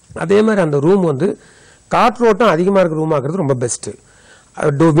 அதே மாதிரி அந்த ரூம் வந்து காற்றோட்டம் அதிகமா இருக்கிற ரூம் ஆக்குறது ரொம்ப பெஸ்ட்.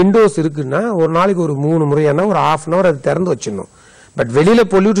 விண்டோஸ் இருக்குன்னா ஒரு நாளைக்கு ஒரு 3 முறையான ஒரு ½ அன் அவர் அது திறந்து வச்சிடணும். பட் வெளியில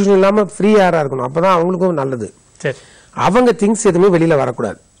பொல்யூஷன் இல்லாம ஃப்ரீ ஏரா இருக்கணும். அப்பதான் அவங்களுக்கும் நல்லது. அவங்க திங்ஸ் எதுவுமே வெளியில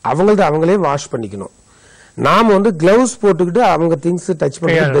வரக்கூடாது. அவங்களது அவங்களே வாஷ் பண்ணிக்கணும். நாம வந்து கிளவுஸ் போட்டுக்கிட்டு அவங்க திங்ஸ் டச்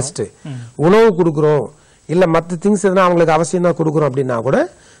பண்றது பெஸ்ட். உணவு கொடுக்குறோம் இல்ல மற்ற திங்ஸ் எதுனா அவங்களுக்கு அவசியம் தான் கொடுக்குறோம் அப்படின்னா கூட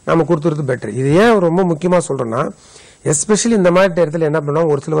நம்ம கொடுத்துறது பெட்டர். இது ஏன் ரொம்ப முக்கியமா சொல்றோம்னா, எஸ்பெஷலி இந்த மாதிரி இடத்துல என்ன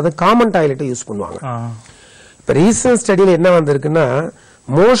பண்ணுவாங்க, ஒரு சில வந்து காமன் டாய்லெட்டை யூஸ் பண்ணுவாங்க. இப்ப ரீசன்ட் ஸ்டடியில என்ன வந்திருக்குன்னா,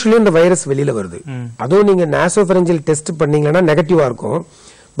 மோஸ்ட்லி இந்த வைரஸ் வெளியில வருது. அதுவும் நீங்க நாசோபரஞ்சியல் டெஸ்ட் பண்ணீங்கன்னா நெகட்டிவா இருக்கும்.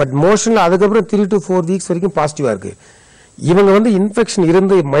 பட் மோஷன்ல அதுக்கப்புறம் 3 to 4 வீக்ஸ் வரைக்கும் பாசிட்டிவா இருக்கு. இவங்க வந்து இன்ஃபெக்ஷன்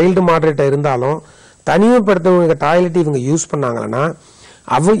இருந்து மைல்டு மாடரேட்டா இருந்தாலும் தனிமைப்படுத்தவங்க டாய்லெட் இவங்க யூஸ் பண்ணாங்கன்னா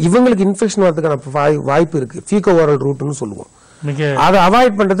இவங்களுக்கு இன்ஃபெக்ஷன் வரதுக்கான வாய்ப்பு இருக்கு. ஃபீகோ ஓரல் ரூட்னு சொல்லுவோம். அதை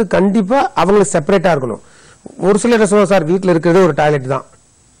அவாய்ட் பண்றது கண்டிப்பா அவங்களுக்கு செப்பரேட்டா இருக்கணும். ஒரு சில என்ன சொல்லுவாங்க, சார் வீட்டுல இருக்கிறதே ஒரு டாய்லெட் தான்,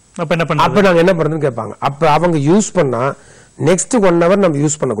 அப்ப நாங்க என்ன பண்றதுன்னு கேட்பாங்க. அப்ப அவங்க யூஸ் பண்ணா நெக்ஸ்ட் 1 hour நம்ம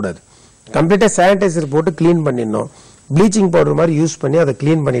யூஸ் பண்ணக்கூடாது. கம்ப்ளீட்டா சானிடைசர் போட்டு கிளீன் பண்ணிடணும். ப்ளீச்சிங் பவுடர் மாதிரி யூஸ் பண்ணி அதை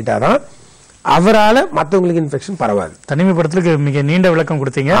கிளீன் பண்ணிட்டாதான் அவரால மற்றவங்களுக்கு இன்ஃபெக்ஷன் பரவாது. தனிமைப்படுத்துறதுக்கு மிக நீண்ட விளக்கம்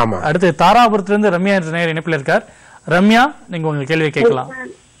கொடுத்தீங்க. அடுத்து தாராபுரத்திலிருந்து ரம்யா என்ற நேயர் இணைப்பில் இருக்கார். ரம்யா, நீங்க உங்க கேள்வியை கேட்கலாம்.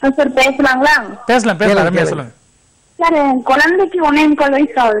 சார் பேசலாங்களா? பேசலாம். ரம்யா சொல்லுங்க. சார் குழந்தைக்கு 1.25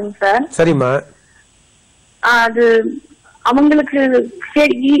 வயசு ஆகுதுங்க சார். சரிம்மா. அது அவங்களுக்கு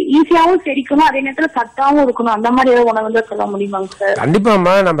ஈஸியாவும் செரிக்கணும், அதே நேரத்துல சத்தாவும் இருக்கணும். அந்த மாதிரி ஏதாவது உணவுல சொல்ல முடியுமாங்க சார்?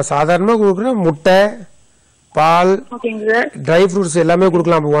 கண்டிப்பாமா. நம்ம சாதாரணமா கொடுக்கணும் முட்டை, பால், ட்ரை ஃப்ரூட்ஸ் எல்லாமே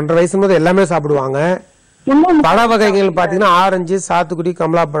கொடுக்கலாம். 1.5 வயசு போது எல்லாமே சாப்பிடுவாங்க. பழ வகைகள் பாத்தீங்கன்னா ஆரஞ்சு, சாத்துக்குடி,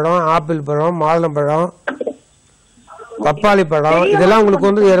 கமலாப்பழம், ஆப்பிள் பழம், மாதுளம்பழம், பப்பாளி பழம், இதெல்லாம் உங்களுக்கு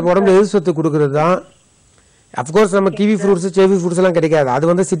வந்து உடம்பு எதிர்ப்பு சத்து கொடுக்கறது தான். அப்கோர்ஸ் நம்ம கிவி ஃப்ரூட்ஸ், செவி ஃப்ரூட்ஸ் எல்லாம் கிடைக்காது. அது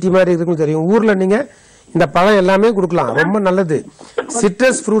வந்து சிட்டி மாதிரி இருக்குன்னு தெரியும். ஊர்ல நீங்க இந்த பழம் எல்லாமே கொடுக்கலாம், ரொம்ப நல்லது.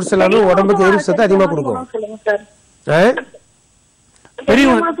 சிட்ரஸ் ஃப்ரூட்ஸ் எல்லாமே உடம்புக்கு எதிர்ப்பு சத்து அதிகமா கொடுக்கும்.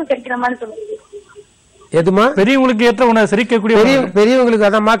 எதுமா பெரியவங்களுக்கு ஏற்ற உணவு செரிக்கக்கூடிய பெரியவங்களுக்கு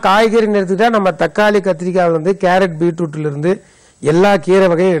அதம்மா காய்கறின்னு எடுத்துக்கிட்டா நம்ம தக்காளி கத்திரிக்காய் வந்து கேரட் பீட்ரூட்ல இருந்து எல்லா கீரை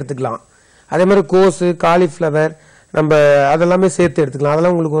வகையும் எடுத்துக்கலாம். அதே மாதிரி கோஸு காலிஃபிளவர் நம்ம அதெல்லாமே சேர்த்து எடுத்துக்கலாம்.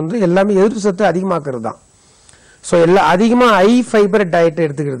 அதெல்லாம் உங்களுக்கு வந்து எல்லாமே எதிர்ப்பு சத்து அதிகமாக்குறது தான். ஸோ எல்லாம் அதிகமாக ஹை ஃபைபர் டயட்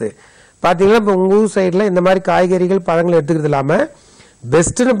எடுத்துக்கிறது பார்த்தீங்கன்னா இப்போ உங்கள் ஊர் சைடில் இந்த மாதிரி காய்கறிகள் பழங்கள் எடுத்துக்கிறது இல்லாமல்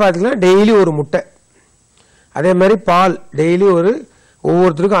பெஸ்ட்டுன்னு பார்த்தீங்கன்னா டெய்லி ஒரு முட்டை, அதே மாதிரி பால் டெய்லி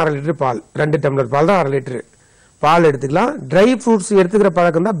ஒவ்வொருத்தருக்கும் 1/2 லிட்டர் பால், 2 டம்ளர் பால் தான் 1/2 லிட்டரு பால் எடுத்துக்கலாம். ட்ரை ஃப்ரூட்ஸ் எடுத்துக்கிற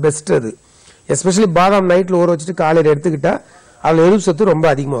பழக்கம் தான் பெஸ்ட். அது எஸ்பெஷலி பாதாம் நைட்டில் ஊற வச்சுட்டு காலையில் எடுத்துக்கிட்டா அதில் எதிர்ப்பு சத்து ரொம்ப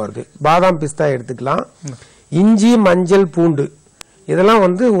அதிகமாக வருது. பாதாம் பிஸ்தா எடுத்துக்கலாம். இஞ்சி மஞ்சள் பூண்டு இதெல்லாம்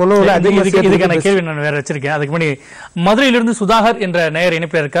வந்து உணவுல இதுக்கான கேள்வி நான் வேற வச்சிருக்கேன். அதுக்கு முன்னாடி மதுரையிலிருந்து சுதாகர் என்ற நேயர்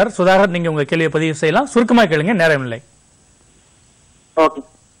இணைப்பில் இருக்கார். சுதாகர், நீங்க உங்க கேள்வியை பதிவு செய்யலாம். சுருக்கமா கேளுங்க, நேரம் இல்லை. ஓகே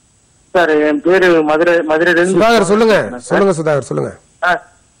சார், என் பேரு மதுரையிலிருந்து சுதாகர். சொல்லுங்க சுதாகர், சொல்லுங்க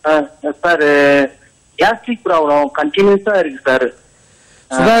சார். கேஸ்ட்ரிக் ப்ராப்ளம் கண்டினியூஸா இருக்கு சார்.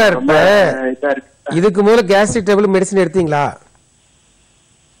 சுதாகர், இதுக்கு முதல்ல கேஸ்ட்ரிக் டேபிள் மெடிசன் எடுத்தீங்களா?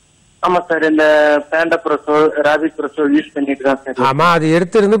 ஆமா சார், இந்த பேண்டப்ரோசோல் ராபிப்ரோசோல் யூஸ் பண்ணிட்டு தான் சார். ஆமா, அது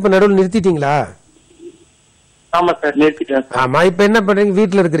எடுத்திருந்து இப்ப நடுவில் நிறுத்திட்டீங்களா? ஆமா சார், நிறுத்திட்டேன் சார். ஆமா, இப்ப என்ன பண்றீங்க?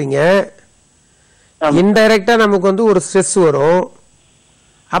 வீட்டுல இருக்கிறீங்க. இன்டைரக்டா நமக்கு வந்து ஒரு ஸ்ட்ரெஸ் வரும்.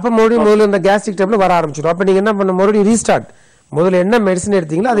 அப்ப மறுபடியும் முதல்ல இந்த கேஸ்ட்ரிக் டேபிள் வர ஆரம்பிச்சிடும். அப்ப நீங்க என்ன பண்ண, மறுபடியும் ரீஸ்டார்ட். முதல்ல என்ன மெடிசன்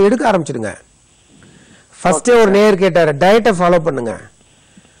எடுத்தீங்களோ அதை எடுக்க ஆரம்பிச்சிடுங்க. ஃபர்ஸ்டே ஒரு நேயர் கேட்டாரு, டயட்டை ஃபாலோ பண்ணுங்க.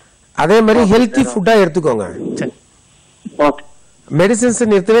 அதே மாதிரி ஹெல்த்தி ஃபுட்டா எடுத்துக்கோங்க. மெடிசின்ஸ்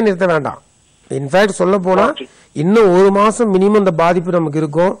நிறுத்த வேண்டாம். இன்ஃபேக்ட் சொல்ல போனா இன்னும் 1 மாசம் மினிமம் இந்த பாதிப்பு நமக்கு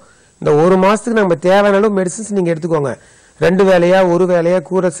இருக்கும். இந்த 1 மாசத்துக்கு நம்ம தேவையான அளவு மெடிசின்ஸ் நீங்க எடுத்துக்கோங்க. 2 வேளையா 1 வேளையா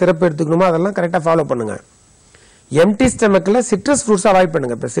கூரை சிறப்பு எடுத்துக்கணுமா அதெல்லாம் கரெக்டா ஃபாலோ பண்ணுங்க. எம்டி ஸ்டமக்ல சிட்ரஸ் ஃப்ரூட்ஸ் அவாய்ட்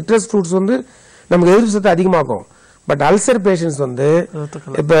பண்ணுங்க. இப்ப சிட்ரஸ் ஃப்ரூட்ஸ் வந்து நமக்கு எதிர்ப்பு சத்து அதிகமாக்கும். பட் அல்சர் பேஷன்ஸ் வந்து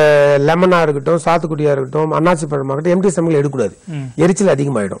இப்ப லெமனா இருக்கட்டும், சாத்துக்குடியா இருக்கட்டும், அன்னாசி பழமா இருக்கட்டும், எம்டி ஸ்டமக்ல எடுக்கக்கூடாது. எரிச்சல்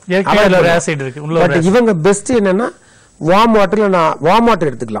அதிகமாயிடும். பட் இவங்க பெஸ்ட் என்னன்னா வார்ம் வாட்டர்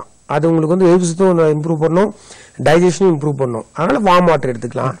எடுத்துக்கலாம். அது உங்களுக்கு வந்து எதிர்ப்பு சத்தும் இம்ப்ரூவ் பண்ணும், டைஜஷனும் இம்ப்ரூவ் பண்ணும். அதனால வார்ம் வாட்டர்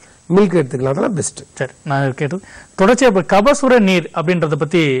எடுத்துக்கலாம், மில்க் எடுத்துக்கலாம். அதெல்லாம் பெஸ்ட். சரி, நான் கேட்டது தொடர்ச்சியா இப்ப கபசுர நீர் அப்படின்றத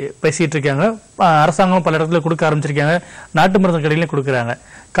பத்தி பேசிட்டு இருக்காங்க. அரசாங்கம் பல இடத்துல கொடுக்க ஆரம்பிச்சிருக்காங்க, நாட்டு மருந்து கடையிலும் கொடுக்குறாங்க.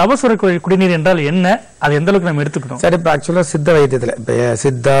 கபசுர குடிநீர் என்றால் என்ன, அது எந்த அளவுக்கு நம்ம எடுத்துக்கணும்? சரி, இப்ப ஆக்சுவலா சித்த வைத்தியத்துல இப்ப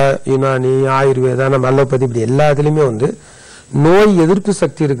சித்தா, யுனானி, ஆயுர்வேதா, நம்ம அலோபதி இப்படி எல்லாத்துலயுமே வந்து நோய் எதிர்ப்பு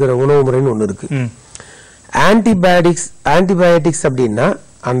சக்தி இருக்கிற உணவு முறைன்னு ஒண்ணு இருக்கு. ஆன்டிபயோட்டிக்ஸ் அப்படின்னா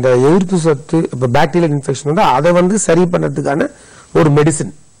அந்த எதிர்ப்பு சத்து, இப்ப பாக்டீரியல் இன்ஃபெக்ஷன் வந்து அதை வந்து சரி பண்றதுக்கான ஒரு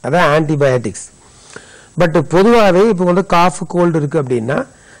மெடிசின், அதான் ஆன்டிபயோட்டிக்ஸ். பட் பொதுவாகவே இப்போ வந்து காஃப் கோல்டு இருக்கு அப்படின்னா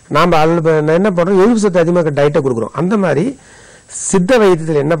நாம என்ன பண்றோம், எதிர்ப்பு சத்து அதிகமாக டயட்டை கொடுக்குறோம். அந்த மாதிரி சித்த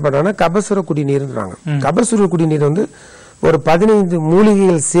வைத்தியத்தில் என்ன பண்றாங்கன்னா கபசுர குடிநீர்ன்றாங்க. கபசுர குடிநீர் வந்து ஒரு 15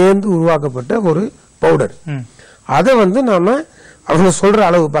 மூலிகைகள் சேர்ந்து உருவாக்கப்பட்ட ஒரு பவுடர். அதை வந்து நாம அவங்க சொல்ற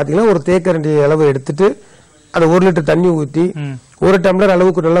அளவு பாத்தீங்கன்னா ஒரு தேக்கரண்டி அளவு எடுத்துட்டு அதை 1 லிட்டர் தண்ணி ஊற்றி 1 டம்ளர்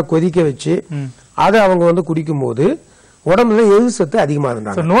அளவுக்கு நல்லா கொதிக்க வச்சு அதை அவங்க வந்து குடிக்கும் போது உடம்புல எதிர்ப்பு சத்து அதிகமா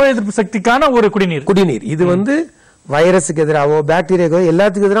இருந்தாங்க. நோய் எதிர்ப்பு சக்திக்கான ஒரு குடிநீர் இது வந்து வைரஸுக்கு எதிராகவோ பாக்டீரியாவோ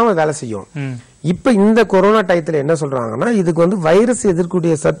எல்லாத்துக்கு எதிராக வேலை செய்யும். இப்ப இந்த கொரோனா டயத்துல என்ன சொல்றாங்கன்னா இதுக்கு வந்து வைரஸ்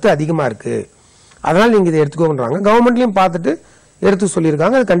எதிர்க்கக்கூடிய சத்து அதிகமா இருக்கு, அதனால நீங்க இதை எடுத்துக்கோங்கன்றாங்க. கவர்மெண்ட்லயும் பார்த்துட்டு எடுத்து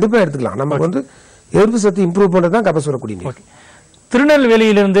சொல்லியிருக்காங்க. அது கண்டிப்பா எடுத்துக்கலாம். நமக்கு வந்து எதிர்ப்பு சத்து இம்ப்ரூவ் பண்றதுதான் கபசுர குடிநீர்.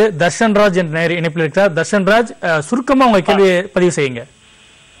 திருநெல்வேலியிலிருந்து தர்ஷன்ராஜ் என்ற நேயர் இணைப்பில் இருக்கிறார். தர்ஷன்ராஜ், சுருக்கமா உங்க கேள்வியை பதிவு செய்யுங்க.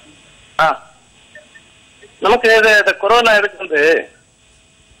 நமக்கு இந்த கொரோனா எடுக்கிறது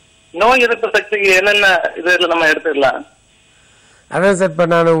நோய் எதிர்ப்பு சக்திக்கு என்னென்ன இதுல நம்ம எடுத்துக்கலாம்? அதான் சார், இப்ப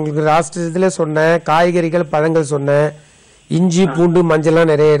நான் உங்களுக்கு லாஸ்ட் இதுல சொன்னேன், காய்கறிகள் பழங்கள் சொன்னேன், இஞ்சி பூண்டு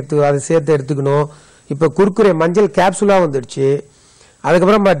மஞ்சள்லாம் நிறைய அதை சேர்த்து எடுத்துக்கணும். இப்ப குர்குரே மஞ்சள் கேப்சூலா வந்துடுச்சு.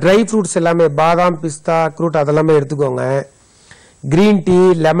 அதுக்கப்புறம் ட்ரை ஃப்ரூட்ஸ் எல்லாமே பாதாம் பிஸ்தா அக்ரூட் அதெல்லாமே எடுத்துக்கோங்க. கிரீன் டீ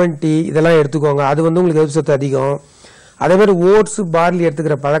லெமன் டீ இதெல்லாம் எடுத்துக்கோங்க. அது வந்து உங்களுக்கு எதிர்ப்பு சத்து அதிகம். அதே மாதிரி ஓட்ஸ் பார்லி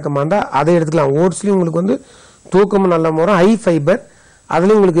எடுத்துக்கிற பழக்கமா இருந்தா அதை எடுத்துக்கலாம். ஓட்ஸ்லயும் உங்களுக்கு வந்து தூக்கமும் நல்ல முறை, ஹை ஃபைபர்,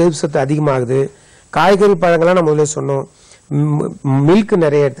 அதுலயும் உங்களுக்கு எதிர்ப்பு சத்து அதிகமாகுது. காய்கறி பழங்கள்லாம் நம்ம முதல்ல சொன்னோம். மில்க்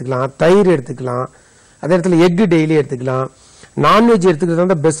நிறைய எடுத்துக்கலாம், தயிர் எடுத்துக்கலாம். அதே இடத்துல எக் டெய்லி எடுத்துக்கலாம். நான்வெஜ் எடுத்துக்கிறது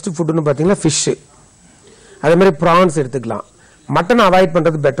வந்து பெஸ்ட் ஃபுட்னு பாத்தீங்கன்னா ஃபிஷ், அதே மாதிரி ப்ரான்ஸ் எடுத்துக்கலாம். மட்டன் அவாய்ட்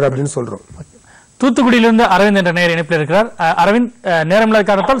பண்றது பெட்டர் அப்படின்னு சொல்றோம். தூத்துக்குடியிலிருந்து அரவிந்த் என்ற நேயர் இணைப்பில் இருக்கிறார். அரவிந்த், நேரமில்லாத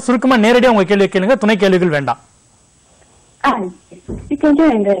காரணத்தால் சுருக்கமா நேரடியாக உங்க கேள்வி கேளுங்க, துணை கேள்விகள் வேண்டாம். இப்போ வந்து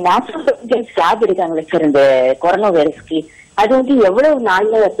இந்த நேச்சுரல் ஸ்வாப் எடுக்காங்களே சார் இந்த கொரோனா வைரஸ்க்கு, அது வந்து எவ்வளவு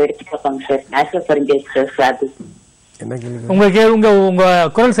நாள்ல எடுத்துக்காங்க சார் நேச்சுரல் ஸ்வாப்? உங்க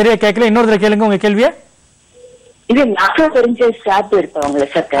குரல் சரியா கேட்கல, இன்னொரு தடவை கேளுங்க உங்க கேள்வியை. இது நாசோபெரிஞ்சியல் ஸ்வாப் எடுப்பாங்களே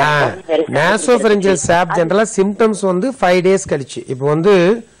சார்? நாசோபெரிஞ்சியல் ஸ்வாப் ஜெனரலா சிம்டம்ஸ் வந்து 5 days கழிச்சு. இப்போ வந்து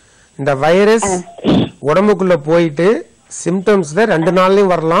இந்த வைரஸ் உடம்புக்குள்ள போயிட்டு சிம்டம்ஸ்ல 2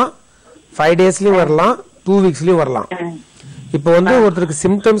 நாள்லயும் வரலாம், 5 டேஸ்லயும் வரலாம், 2 வீக்ஸ்லயும் வரலாம். இப்போ வந்து ஒருத்தருக்கு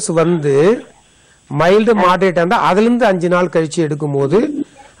சிம்டம்ஸ் வந்து மைல்டு மாடரேட்டா இருந்தா அதுல இருந்து 5 நாள் கழிச்சு எடுக்கும் போது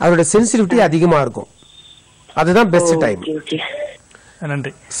அதோட சென்சிட்டிவிட்டி அதிகமா இருக்கும். அதுதான் பெஸ்ட் டைம்.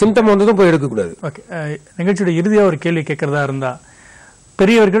 நன்றி. சிம்டம் வந்ததும் போய் எடுக்க கூடாது. ஓகே, நிகழ்ச்சியோட இறுதியா ஒரு கேள்வி கேட்கறதா இருந்தா,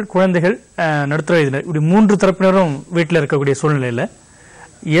 பெரியவர்கள், குழந்தைகள், நடுத்தர வயதினர், இப்படி 3 தரப்பினரும் வீட்டில் இருக்கக்கூடிய சூழ்நிலையில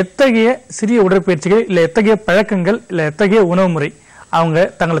எத்தகைய சிறிய உடற்பயிற்சிகள் இல்ல எத்தகைய பழக்கங்கள் இல்ல எத்தகைய உணவு முறை அவங்க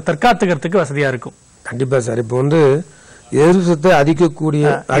தங்களை தற்காத்துக்கிறதுக்கு வசதியா இருக்கும்? கண்டிப்பா சார். இப்போ வந்து எதிர்ப்பு சக்தி அதிகக்கூடிய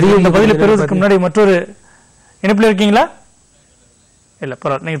பதில பெறுவதற்கு முன்னாடி மற்றொரு இணைப்புல இருக்கீங்களா? இல்ல,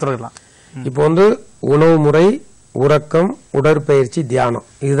 பரவாயில்ல, நீங்க தொடரலாம். இப்போ வந்து உணவு முறை, உறக்கம், உடற்பயிற்சி, தியானம்,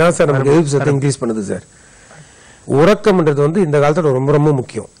 இதுதான் சார் நமக்கு எதிர்ப்பு சக்தி இன்க்ரீஸ் பண்ணுது சார். உறக்கம்ன்றது வந்து இந்த காலத்துல ரொம்ப ரொம்ப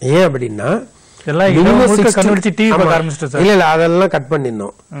முக்கியம். ஏன் அப்படின்னா அதெல்லாம் கட்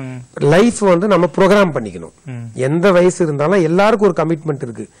பண்ணிடணும். லைஃப் வந்து நம்ம ப்ரோக்ராம் பண்ணிக்கணும். எந்த வயசு இருந்தாலும் எல்லாருக்கும் ஒரு கமிட்மெண்ட்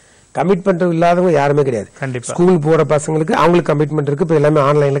இருக்கு. கமிட்மெண்ட் இல்லாதவங்க யாருமே கிடையாது. ஸ்கூல் போற பசங்களுக்கு அவங்களுக்கு கமிட்மெண்ட் இருக்கு. இப்ப எல்லாமே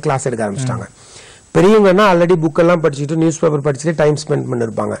ஆன்லைன்ல கிளாஸ் எடுக்க ஆரம்பிச்சிட்டாங்க. பெரியவங்கன்னா ஆல்ரெடி புக் எல்லாம் படிச்சுட்டு நியூஸ் பேப்பர் படிச்சுட்டு டைம் ஸ்பெண்ட்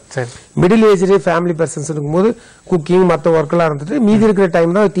பண்ணிருப்பாங்க. மிடில் ஏஜ்ல ஃபேமிலி பர்சன்ஸ் இருக்கும்போது குக்கிங் மற்ற ஒர்க் எல்லாம் இருந்துட்டு மீதி இருக்கிற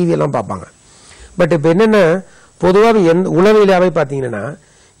டைம் தான் டிவி எல்லாம் பார்ப்பாங்க. பட் இப்ப என்னன்னா பொதுவாக உளவியலாவே பாத்தீங்கன்னா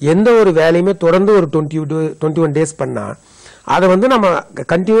எந்த ஒரு வேலையுமே தொடர்ந்து ஒரு 21 டேஸ் பண்ணா அதை வந்து நம்ம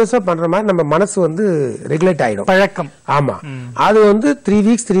கண்டினியூஸா பண்ற மாதிரி நம்ம மனசு வந்து ரெகுலேட் ஆயிடும். பழக்கம். ஆமா, அது வந்து 3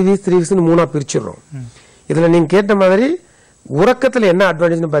 வீக்ஸ் 3 பிரிச்சிடுறோம். இதுல நீங்க கேட்ட மாதிரி உறக்கத்துல என்ன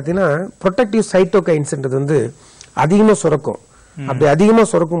அட்வான்டேஜ் பாத்தீங்கன்னா ப்ரொடெக்டிவ் சைட்டோகைன்ஸ்ன்றது வந்து அதிகமா சுரக்கும். அப்படி அதிகமா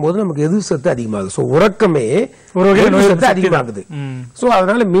சுரக்கும் போது நமக்கு எதிர்ப்பு சக்தி அதிகமாகுது. சோ உறக்கமே அதிகமாகுது. சோ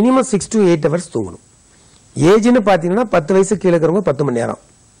அதனால மினிமம் 6 to 8 hours தூங்கணும். ஏஜ்னு பாத்தீங்கன்னா 10 வயசு கீழே இருக்கிறவங்க 10 மணி நேரம்,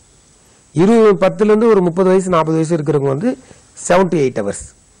 10ல இருந்து ஒரு 30 வயசு 40 வயசு இருக்கிறவங்க வந்து 7 to 8 hours.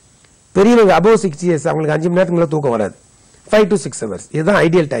 பெரியவங்க above 60 years அவங்களுக்கு 5 மணி நேரத்துக்கு மேல தூக்கம் வராது. 5 to 6 hours இதுதான்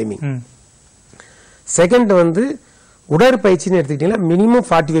ஐடியல் டைமிங். செகண்ட் வந்து உடற்பயிற்சின்னு எடுத்துக்கிட்டீங்கன்னா மினிமம்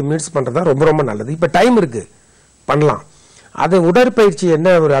 45 மினிட்ஸ் பண்றதா ரொம்ப ரொம்ப நல்லது. இப்ப டைம் இருக்கு, பண்ணலாம். அது உடற்பயிற்சி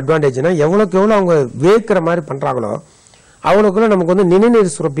என்ன ஒரு அட்வான்டேஜ்னா எவ்வளவுக்கு எவ்வளவு அவங்க வேக்கிற மாதிரி பண்றாங்களோ அவ்வளவுக்குள்ள நமக்கு வந்து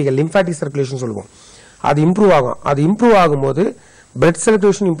நிணநீர் சுரப்பிகள், லிம்பாட்டிக் சர்க்குலேஷன் சொல்லுவோம், அது இம்ப்ரூவ் ஆகும். அது இம்ப்ரூவ் ஆகும்போது பிளட்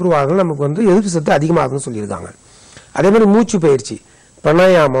சர்க்குலேஷன் இம்ப்ரூவ் ஆகும், நமக்கு வந்து எதிர்ப்பு சக்தி அதிகமாகும்னு சொல்லியிருக்காங்க. அதே மாதிரி மூச்சு பயிற்சி,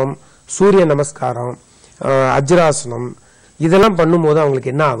 பிராணாயாமம், சூரிய நமஸ்காரம், அஜ்ராசனம் இதெல்லாம் பண்ணும்போது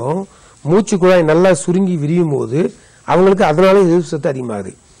அவங்களுக்கு என்ன ஆகும், மூச்சு குழாய் நல்லா சுருங்கி விரியும் போது அவங்களுக்கு அதனால எதிர்ப்பு சக்தி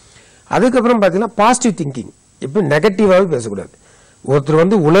அதிகமாகுது. அதுக்கப்புறம் பாத்தீங்கன்னா பாசிட்டிவ் திங்கிங். இப்ப நெகட்டிவாவே பேசக்கூடாது. ஒருத்தர்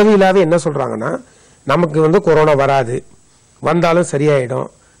வந்து உளவியலாவே என்ன சொல்றாங்கன்னா நமக்கு வந்து கொரோனா வராது, வந்தாலும் சரியாயிடும்,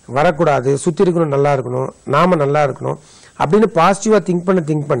 வரக்கூடாது, சுத்தி இருக்கணும், நல்லா இருக்கணும், நாம நல்லா இருக்கணும் அப்படின்னு பாசிட்டிவா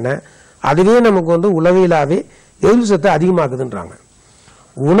திங்க் பண்ண அதுவே நமக்கு வந்து உளவியலாவே எதிர்ப்பு சக்தி அதிகமாகுதுன்றாங்க.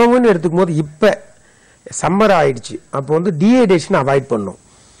 உணவுன்னு எடுத்துக்கும் போது இப்ப சம்மர் ஆயிடுச்சு, அப்போ வந்து டீஹைட்ரேஷன் அவாய்ட் பண்ணும்.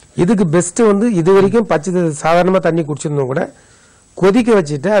 இதுக்கு பெஸ்ட் வந்து இது வரைக்கும் பச்சை சாதாரணமா தண்ணி குடிச்சிருந்தோம் கூட கொதிக்க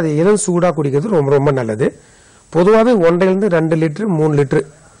வச்சுட்டு அதை இளம் சூடா குடிக்கிறது ரொம்ப ரொம்ப நல்லது. பொதுவாகவே 1.5 to 2 லிட்டர் 3 லிட்டர்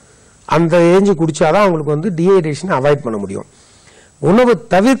அந்த ஏஞ்சு குடிச்சாதான் அவங்களுக்கு வந்து டீஹைட்ரேஷன் அவாய்ட் பண்ண முடியும். உணவு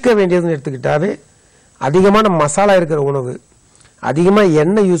தவிர்க்க வேண்டியதுன்னு எடுத்துக்கிட்டாவே அதிகமான மசாலா இருக்கிற உணவு, அதிகமா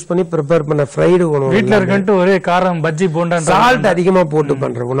எண்ணெய் யூஸ் பண்ணி ப்ரிப்பேர் பண்ண ஃப்ரைடு உணவு, வீட்ல இருக்கட்டு ஒரே காரம் பஜ்ஜி போண்டா சால்ட் அதிகமா போட்டு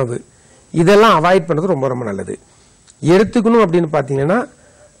பண்ற உணவு, இதெல்லாம் அவாய்ட் பண்றது ரொம்ப ரொம்ப நல்லது. எடுத்துக்கணும் அப்படின்னு பாத்தீங்கன்னா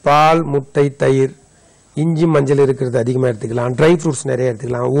பால், முட்டை, தயிர், இஞ்சி, மஞ்சள் இருக்கிறது அதிகமா எடுத்துக்கலாம், ட்ரை ஃப்ரூட்ஸ் நிறைய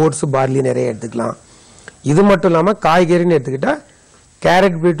எடுத்துக்கலாம், ஓட்ஸ், பார்லி நிறைய எடுத்துக்கலாம். இது மட்டும் இல்லாம காய்கறின்னு எடுத்துக்கிட்டா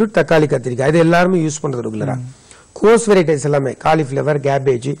கேரட், பீட்ரூட், தக்காளி, கத்திரிக்காய் இது எல்லாருமே யூஸ் பண்றது ரெகுலரா. கோர்ஸ் வெரைட்டிஸ் எல்லாமே காலிஃபிளவர்,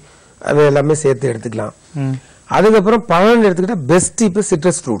 கேபேஜ் அது எல்லாமே சேர்த்து எடுத்துக்கலாம். அதுக்கப்புறம் பழம் எடுத்துக்கிட்டா பெஸ்ட் இப்ப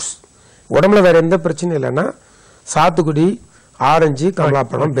சிட்ரஸ் ஃப்ரூட்ஸ். உடம்புல வேற எந்த பிரச்சனையும் இல்லைன்னா சாத்துக்குடி, ஆரஞ்சு,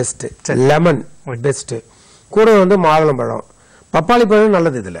 கமலாப்பழம் பெஸ்ட், லெமன் பெஸ்ட், கூட வந்து மாதுளம்பழம், பப்பாளி பழம்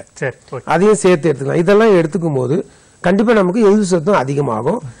நல்லது. இதுல அதையும் சேர்த்து எடுத்துக்கலாம். இதெல்லாம் எடுத்துக்கும் போது கண்டிப்பா நமக்கு எதிர்ப்பு சக்தி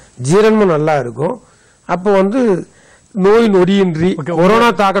அதிகமாகும், ஜீரணமும் நல்லா இருக்கும். அப்போ வந்து நோய் நொடியின்றி கொரோனா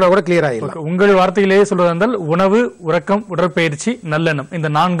தாக்கினா கூட கிளியர் ஆயிடும். உங்கள் வார்த்தையிலேயே சொல்வதால் உணவு, உறக்கம், உடற்பயிற்சி, நல்லெண்ணம் இந்த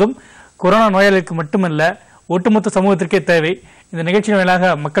 4ம் கொரோனா நோயாளிகளுக்கு மட்டுமல்ல ஒட்டுமொத்த சமூகத்திற்கே தேவை. இந்த நிகழ்ச்சியின்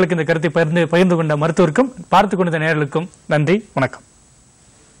வாயிலாக மக்களுக்கு இந்த கருத்தை பகிர்ந்து கொண்ட மருத்துவருக்கும் பார்த்துக் கொண்ட நேயர்களுக்கும் நன்றி, வணக்கம்.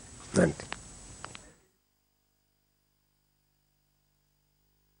 நன்றி.